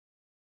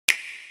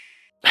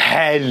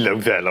Hello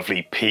there,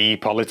 lovely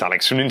people. It's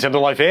Alex from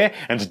Nintendo Life here,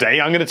 and today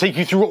I'm going to take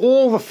you through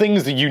all the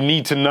things that you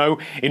need to know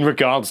in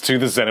regards to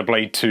the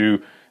Xenoblade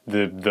 2,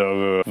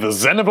 the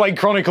Xenoblade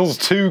Chronicles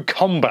 2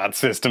 combat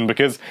system,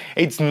 because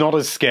it's not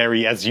as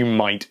scary as you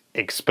might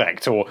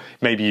expect, or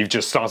maybe you've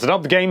just started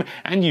up the game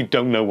and you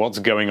don't know what's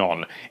going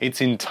on.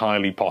 It's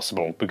entirely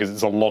possible, because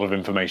it's a lot of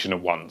information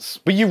at once.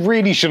 But you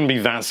really shouldn't be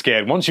that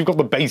scared. Once you've got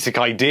the basic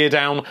idea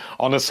down,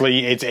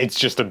 honestly, it's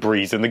just a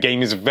breeze, and the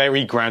game is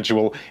very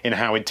gradual in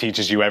how it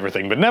teaches you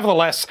everything. But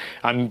nevertheless,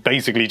 I'm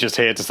basically just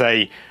here to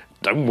say,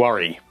 don't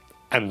worry,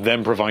 and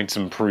then provide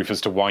some proof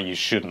as to why you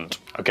shouldn't.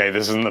 Okay,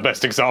 this isn't the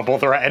best example.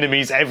 There are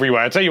enemies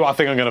everywhere. I tell you what, I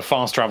think I'm going to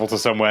fast travel to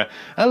somewhere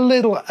a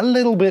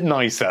little bit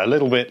nicer, a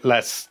little bit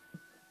less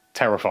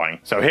terrifying.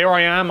 So here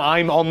I am,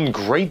 I'm on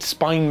Great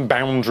Spine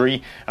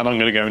Boundary, and I'm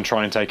going to go and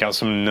try and take out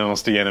some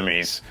nasty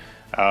enemies.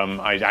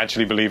 I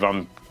actually believe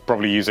I'm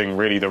probably using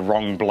really the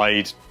wrong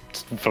blade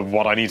for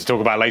what I need to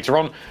talk about later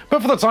on,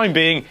 but for the time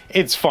being,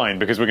 it's fine,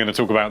 because we're going to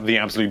talk about the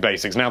absolute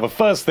basics. Now, the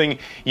first thing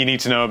you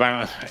need to know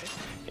about,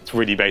 it's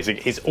really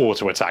basic, is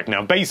auto attack.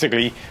 Now,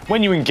 basically,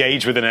 when you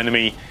engage with an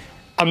enemy,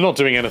 I'm not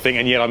doing anything,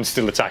 and yet I'm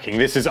still attacking.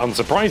 This is,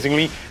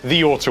 unsurprisingly,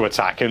 the auto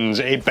attack, and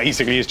it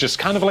basically is just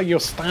kind of like your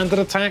standard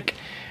attack,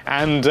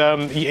 and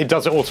it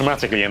does it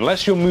automatically,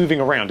 unless you're moving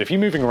around. If you're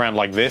moving around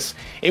like this,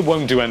 it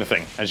won't do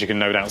anything, as you can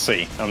no doubt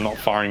see. I'm not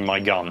firing my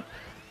gun.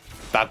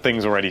 That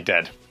thing's already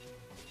dead.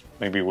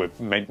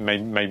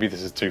 Maybe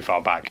this is too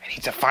far back. I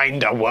need to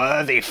find a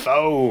worthy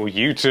foe.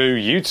 You two,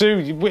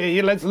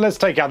 let's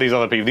take out these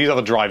other people, these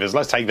other drivers.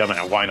 Let's take them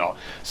out, why not?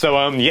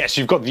 So, yes,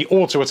 you've got the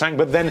auto attack,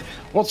 but then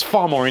what's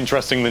far more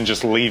interesting than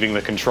just leaving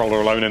the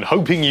controller alone and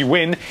hoping you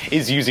win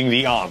is using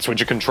the arts,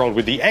 which are controlled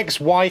with the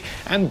X, Y,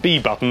 and B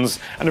buttons,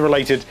 and are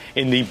related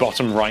in the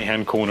bottom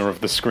right-hand corner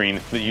of the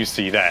screen that you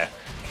see there.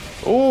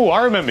 Oh,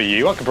 I remember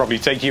you. I could probably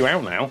take you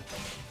out now.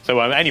 So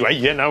anyway,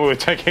 yeah, no, we'll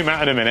take him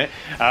out in a minute.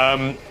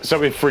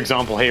 So if, for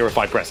example, here, if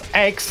I press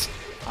X,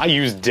 I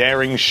use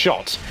Daring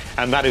Shot,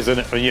 and that is, it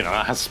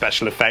has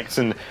special effects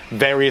and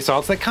various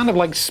arts. They're kind of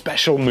like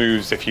special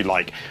moves, if you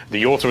like.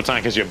 The auto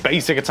attack is your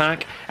basic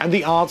attack, and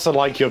the arts are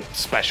like your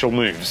special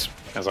moves,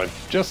 as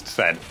I've just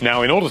said.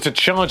 Now, in order to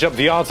charge up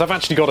the arts, I've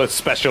actually got a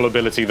special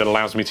ability that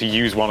allows me to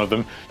use one of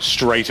them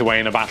straight away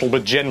in a battle,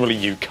 but generally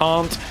you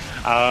can't.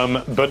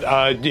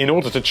 In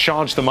order to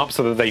charge them up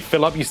so that they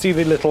fill up, you see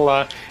the little,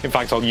 in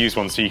fact, I'll use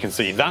one so you can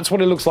see. That's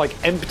what it looks like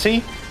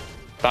empty.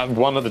 That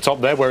one at the top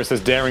there where it says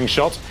Daring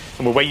Shot,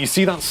 and where you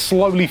see that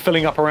slowly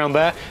filling up around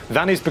there,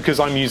 that is because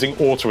I'm using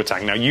auto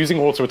attack. Now, using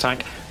auto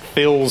attack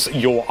fills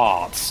your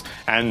arts,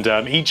 and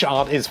each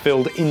art is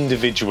filled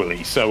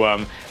individually. So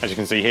as you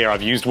can see here,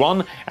 I've used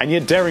one, and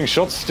yet Daring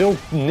Shot's still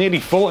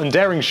nearly full, and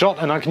Daring Shot,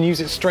 and I can use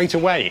it straight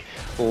away.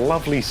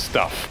 Lovely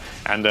stuff.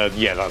 And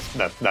yeah,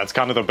 that's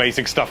kind of the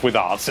basic stuff with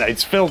arts.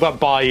 It's filled up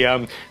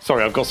by,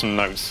 sorry, I've got some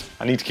notes.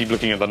 I need to keep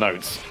looking at the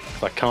notes,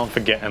 because I can't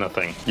forget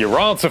anything. Your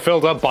arts are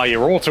filled up by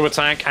your auto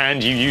attack,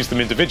 and you use them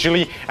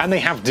individually, and they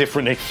have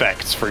different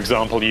effects. For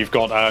example, you've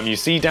got, you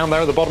see down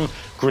there at the bottom,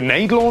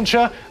 Grenade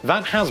Launcher,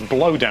 that has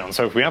blowdown.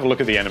 So if we have a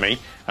look at the enemy,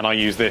 and I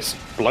use this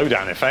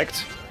blowdown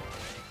effect,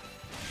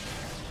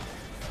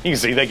 you can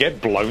see they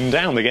get blown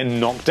down, they get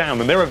knocked down,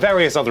 and there are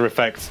various other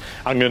effects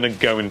I'm going to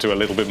go into a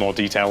little bit more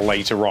detail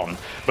later on.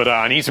 But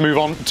I need to move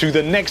on to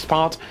the next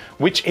part,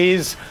 which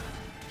is...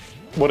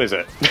 what is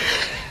it?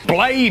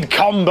 Blade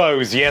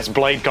combos! Yes,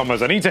 blade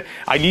combos.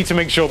 I need to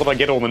make sure that I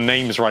get all the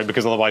names right,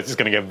 because otherwise it's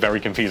going to get very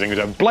confusing.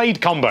 So,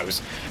 blade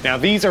combos. Now,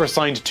 these are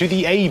assigned to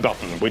the A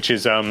button, which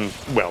is,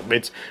 well,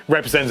 it's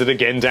represented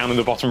again down in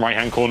the bottom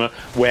right-hand corner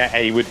where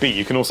A would be.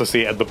 You can also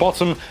see it at the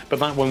bottom, but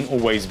that won't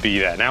always be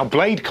there. Now,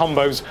 blade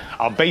combos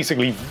are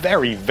basically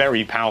very,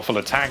 very powerful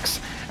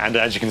attacks, and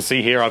as you can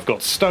see here, I've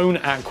got Stone,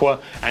 Aqua,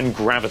 and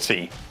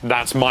Gravity.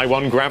 That's my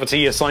one,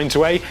 Gravity, assigned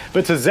to A,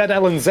 but to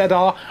ZL and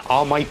ZR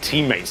are my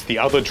teammates, the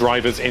other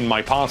drivers in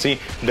my party.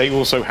 They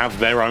also have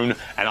their own,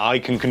 and I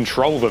can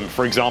control them.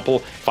 For example,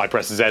 if I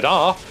press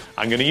ZR,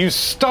 I'm going to use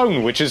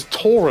Stone, which is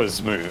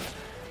Tora's move.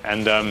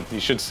 And you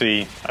should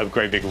see a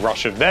great big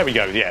rush of... there we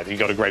go, yeah, you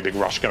got a great big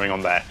rush going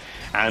on there.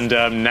 And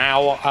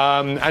now,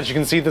 as you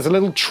can see, there's a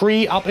little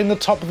tree up in the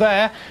top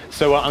there.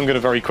 So I'm going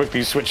to very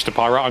quickly switch to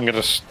Pyra. I'm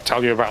going to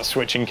tell you about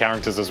switching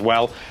characters as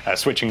well.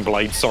 Switching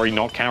blades, sorry,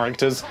 not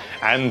characters.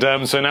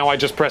 And so now I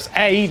just press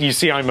A. You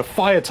see I'm a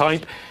fire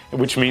type,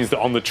 which means that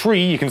on the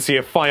tree you can see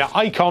a fire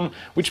icon,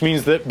 which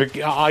means that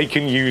I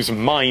can use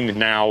mine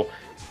now.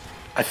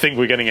 I think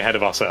we're getting ahead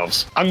of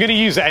ourselves. I'm going to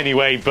use it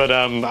anyway, but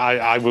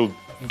I will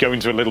go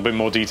into a little bit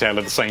more detail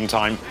at the same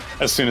time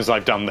as soon as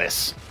I've done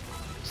this.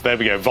 So there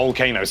we go,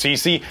 Volcano. So you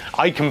see,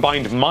 I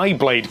combined my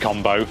blade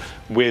combo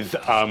with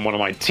one of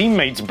my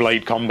teammates'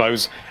 blade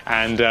combos,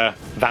 and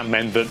that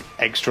meant that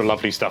extra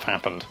lovely stuff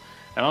happened.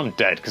 And I'm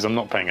dead because I'm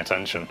not paying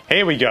attention.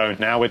 Here we go.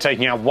 Now we're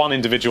taking out one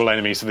individual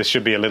enemy, so this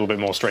should be a little bit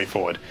more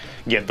straightforward.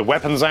 Get the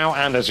weapons out,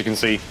 and as you can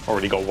see,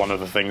 already got one of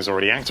the things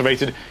already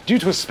activated due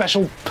to a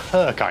special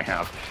perk I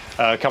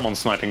have. Come on,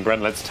 Sniping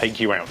Brent, let's take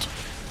you out.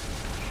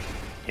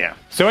 Yeah.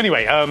 So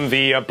anyway,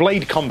 the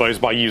blade combos,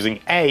 by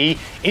using A,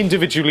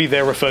 individually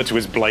they're referred to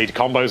as blade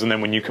combos, and then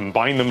when you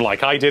combine them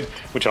like I did,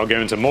 which I'll go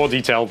into more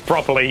detail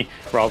properly,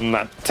 rather than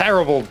that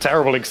terrible,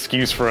 terrible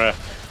excuse for a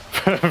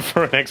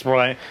for an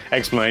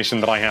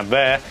explanation that I had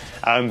there,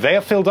 they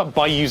are filled up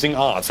by using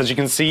arts. As you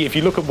can see, if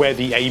you look at where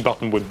the A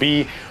button would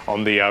be,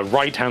 on the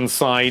right-hand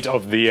side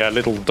of the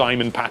little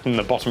diamond pattern in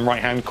the bottom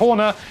right-hand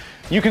corner,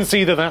 you can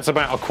see that that's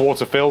about a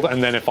quarter filled,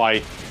 and then if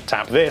I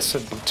tap this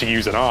to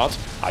use an art,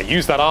 I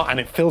use that art and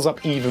it fills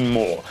up even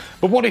more.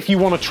 But what if you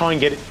want to try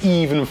and get it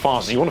even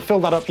faster? You want to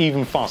fill that up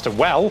even faster?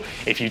 Well,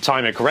 if you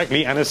time it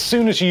correctly, and as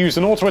soon as you use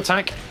an auto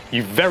attack,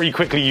 you very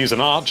quickly use an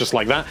art, just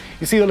like that.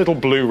 You see the little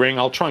blue ring?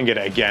 I'll try and get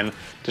it again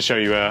to show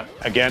you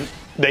again.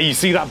 There you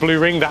see that blue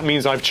ring? That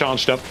means I've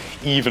charged up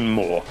even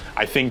more.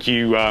 I think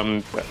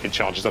well, it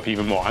charges up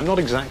even more. I'm not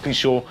exactly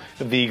sure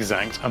of the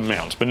exact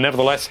amount, but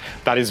nevertheless,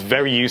 that is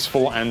very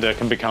useful and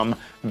can become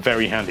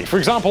very handy. For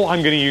example,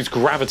 I'm going to use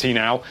gravity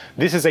now.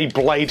 This is a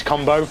blade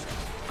combo.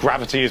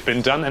 Gravity has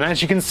been done, and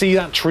as you can see,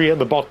 that tree at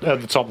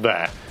the top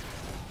there.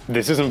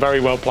 This isn't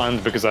very well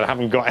planned because I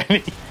haven't got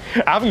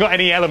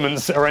any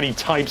elements or any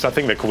types, I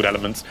think they're called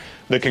elements,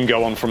 that can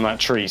go on from that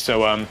tree.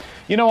 So,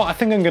 you know what, I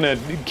think I'm going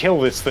to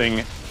kill this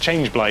thing,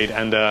 change blade,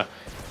 and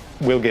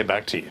we'll get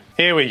back to you.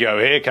 Here we go,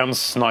 here comes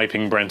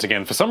Sniping Brent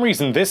again. For some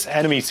reason, this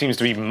enemy seems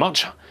to be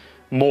much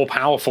more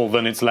powerful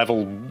than its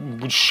level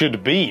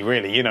should be,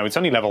 really. You know, it's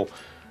only level,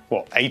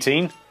 what,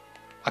 18?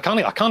 I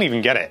can't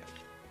even get it.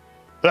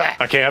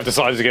 Okay, I've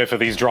decided to go for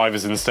these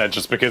drivers instead,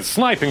 just because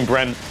Sniping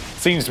Brent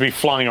seems to be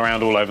flying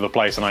around all over the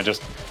place, and I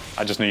just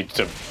need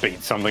to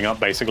beat something up,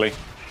 basically.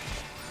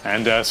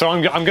 And so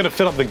I'm going to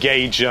fill up the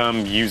gauge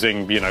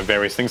using, you know,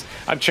 various things.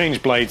 I've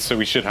changed blades, so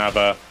we should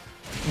have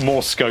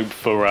more scope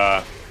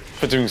for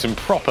doing some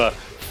proper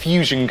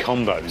fusion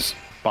combos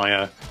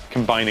by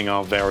combining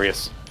our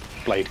various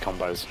blade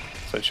combos.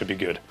 So it should be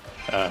good.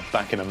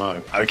 Back in a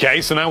mo.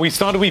 Okay, so now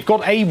we've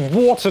got a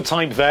water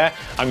type there.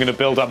 I'm going to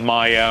build up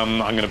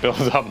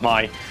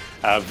my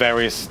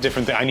various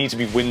different things. I need to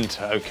be wind.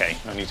 Okay,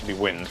 I need to be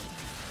wind.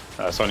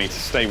 So I need to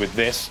stay with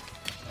this.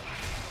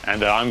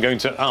 And I'm going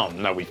to... Oh,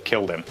 no, we've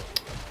killed him.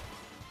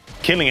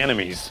 Killing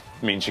enemies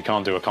means you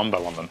can't do a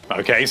combo on them.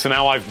 Okay, so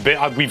now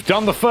we've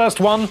done the first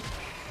one.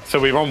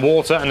 So we're on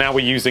water, and now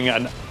we're using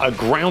a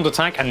ground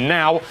attack. And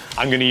now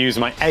I'm going to use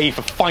my A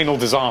for Final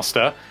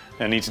Disaster.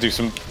 I need to do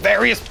some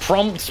various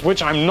prompts,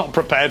 which I'm not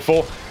prepared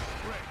for.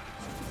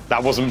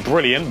 That wasn't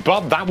brilliant,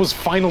 but that was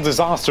Final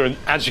Disaster, and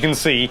as you can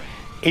see,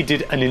 it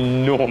did an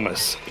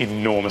enormous,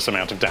 enormous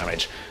amount of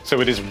damage.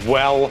 So it is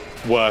well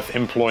worth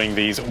employing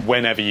these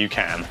whenever you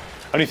can.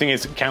 Only thing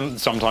is, it can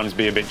sometimes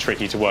be a bit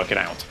tricky to work it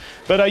out.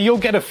 But you'll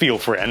get a feel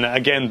for it, and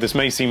again, this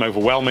may seem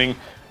overwhelming,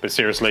 but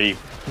seriously,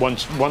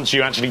 once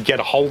you actually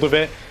get a hold of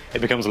it, it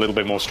becomes a little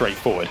bit more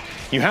straightforward.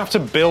 You have to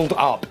build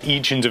up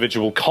each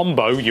individual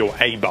combo, your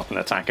A button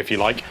attack if you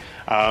like,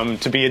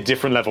 to be a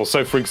different level.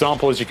 So for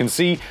example, as you can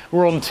see,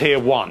 we're on tier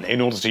 1. In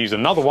order to use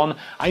another one,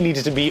 I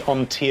needed to be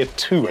on tier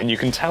 2, and you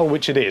can tell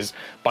which it is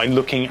by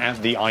looking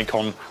at the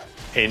icon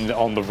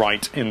on the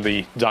right in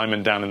the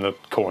diamond down in the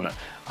corner.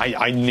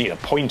 I need a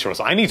pointer or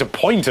something. I need to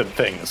point at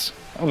things.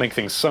 That'll make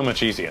things so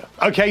much easier.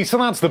 Okay, so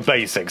that's the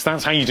basics.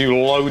 That's how you do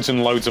loads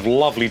and loads of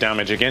lovely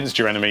damage against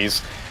your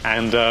enemies,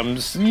 and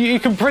you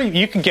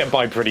can get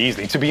by pretty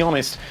easily. To be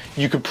honest,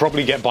 you could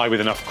probably get by with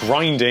enough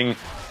grinding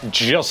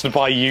just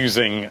by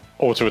using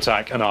auto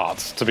attack and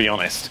arts. To be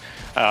honest,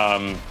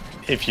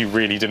 if you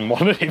really didn't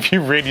want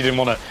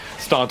to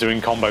start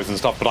doing combos and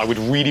stuff, but I would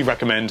really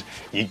recommend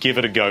you give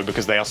it a go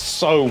because they are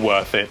so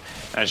worth it.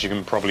 As you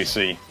can probably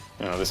see,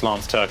 you know, this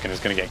Lance Turkin is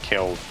going to get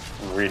killed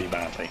really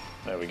badly.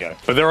 There we go.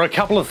 But there are a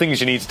couple of things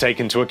you need to take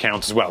into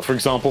account as well. For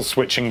example,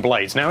 switching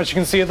blades. Now, as you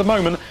can see at the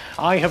moment,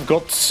 I have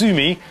got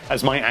Tsumi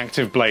as my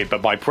active blade,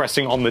 but by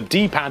pressing on the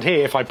D-pad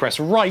here, if I press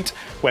right,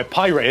 where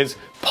Pyra is,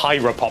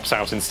 Pyra pops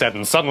out instead,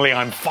 and suddenly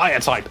I'm fire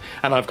type,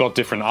 and I've got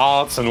different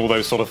arts and all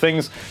those sort of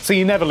things. So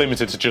you're never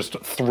limited to just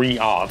 3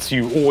 arts.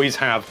 You always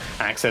have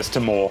access to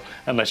more,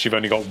 unless you've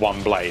only got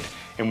 1 blade,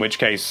 in which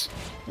case,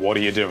 what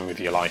are you doing with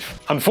your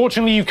life?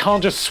 Unfortunately, you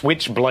can't just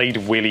switch blade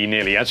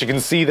willy-nilly. As you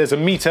can see, there's a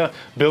meter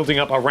building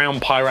up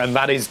around Pyra, and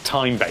that is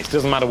time-based. It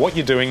doesn't matter what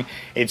you're doing,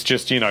 it's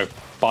just, you know,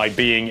 by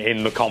being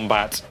in the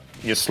combat,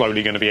 you're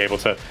slowly going to be able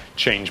to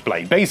change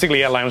blade.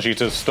 Basically, it allows you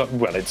to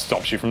well, it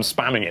stops you from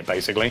spamming it,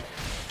 basically.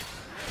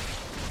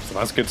 So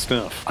that's good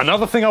stuff.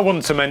 Another thing I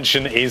wanted to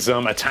mention is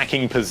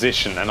attacking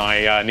position, and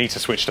I need to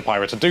switch to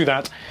Pyra to do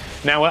that.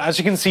 Now, as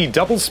you can see,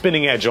 double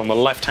spinning edge on the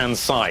left-hand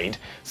side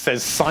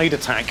says side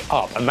attack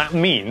up, and that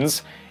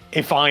means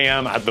if I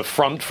am at the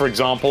front, for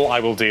example, I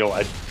will deal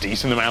a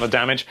decent amount of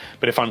damage,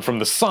 but if I'm from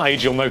the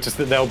side, you'll notice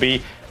that there'll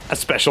be a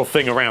special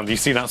thing around. You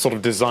see that sort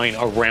of design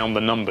around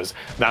the numbers.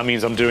 That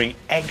means I'm doing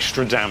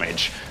extra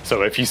damage.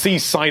 So if you see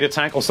side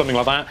attack or something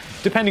like that,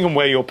 depending on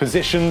where you're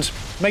positioned,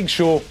 make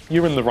sure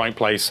you're in the right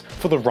place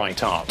for the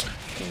right art.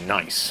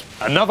 Nice.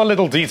 Another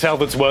little detail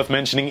that's worth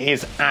mentioning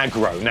is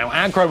aggro. Now,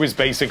 aggro is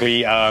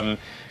basically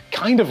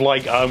kind of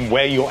like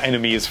where your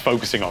enemy is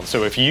focusing on.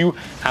 So if you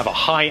have a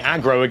high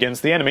aggro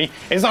against the enemy,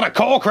 is that a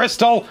core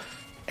crystal?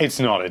 It's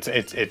not.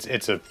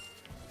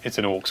 It's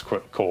an orc's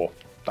core.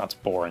 That's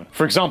boring.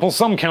 For example,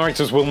 some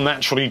characters will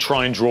naturally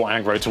try and draw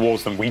aggro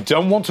towards them. We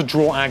don't want to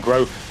draw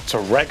aggro to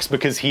Rex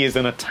because he is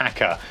an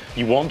attacker.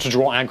 You want to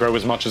draw aggro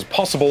as much as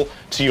possible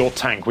to your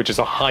tank, which is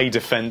a high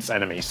defense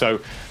enemy.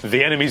 So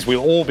the enemies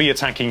will all be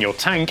attacking your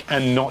tank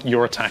and not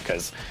your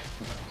attackers.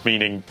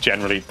 Meaning,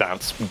 generally,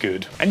 that's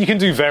good. And you can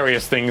do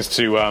various things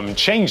to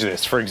change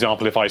this. For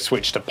example, if I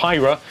switch to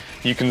Pyra,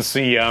 you can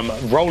see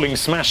Rolling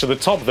Smash at the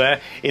top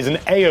there is an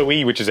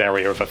AoE, which is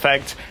area of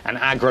effect, and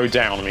aggro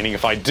down, meaning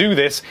if I do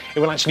this, it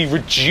will actually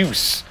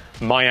reduce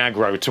my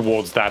aggro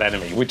towards that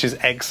enemy, which is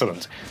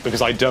excellent,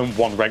 because I don't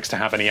want Rex to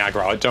have any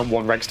aggro. I don't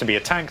want Rex to be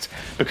attacked,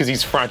 because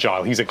he's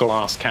fragile. He's a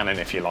glass cannon,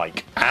 if you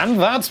like. And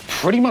that's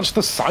pretty much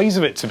the size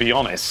of it, to be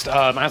honest.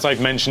 As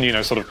I've mentioned, you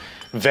know, sort of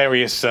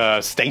various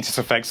status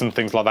effects and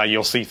things like that.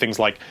 You'll see things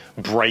like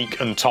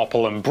break and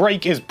topple, and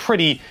break is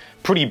pretty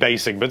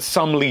basic, but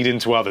some lead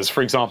into others.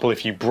 For example,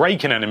 if you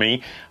break an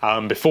enemy,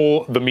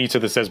 before the meter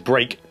that says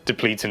break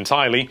depletes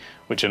entirely,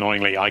 which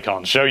annoyingly I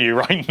can't show you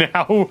right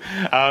now,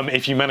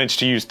 if you manage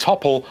to use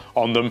topple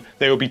on them,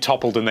 they will be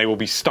toppled and they will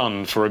be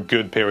stunned for a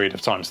good period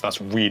of time. So that's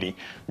really,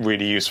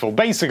 really useful.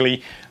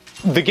 Basically,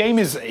 the game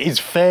is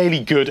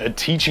fairly good at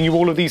teaching you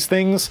all of these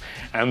things,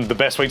 and the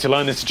best way to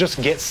learn is to just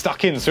get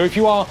stuck in. So if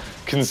you are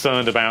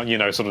concerned about, you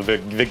know, sort of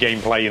the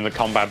gameplay and the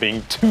combat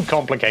being too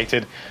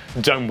complicated,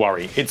 don't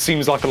worry. It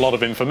seems like a lot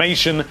of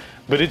information,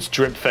 but it's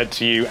drip-fed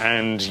to you,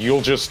 and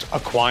you'll just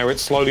acquire it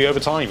slowly over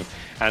time.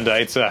 And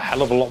it's a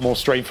hell of a lot more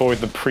straightforward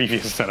than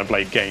previous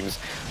Xenoblade games,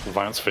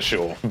 that's for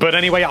sure. But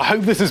anyway, I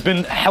hope this has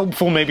been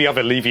helpful. Maybe I've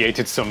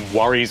alleviated some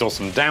worries or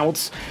some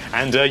doubts,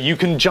 and you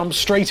can jump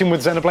straight in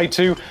with Xenoblade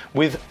 2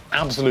 with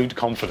absolute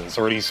confidence,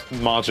 or at least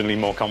marginally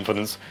more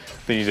confidence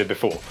than you did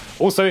before.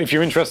 Also, if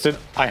you're interested,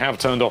 I have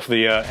turned off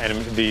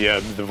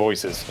the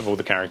voices of all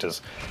the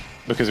characters,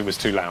 because it was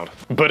too loud.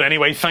 But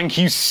anyway, thank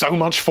you so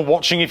much for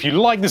watching. If you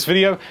like this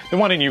video, then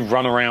why don't you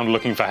run around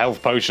looking for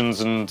health potions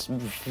and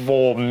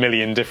 4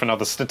 million different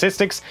other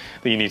statistics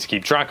that you need to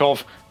keep track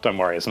of. Don't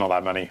worry, it's not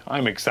that many.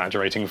 I'm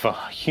exaggerating for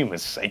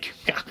humor's sake.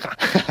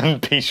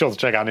 And be sure to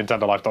check out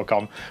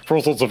NintendoLife.com for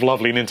all sorts of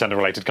lovely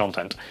Nintendo-related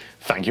content.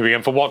 Thank you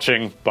again for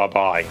watching.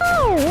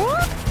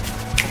 Bye-bye.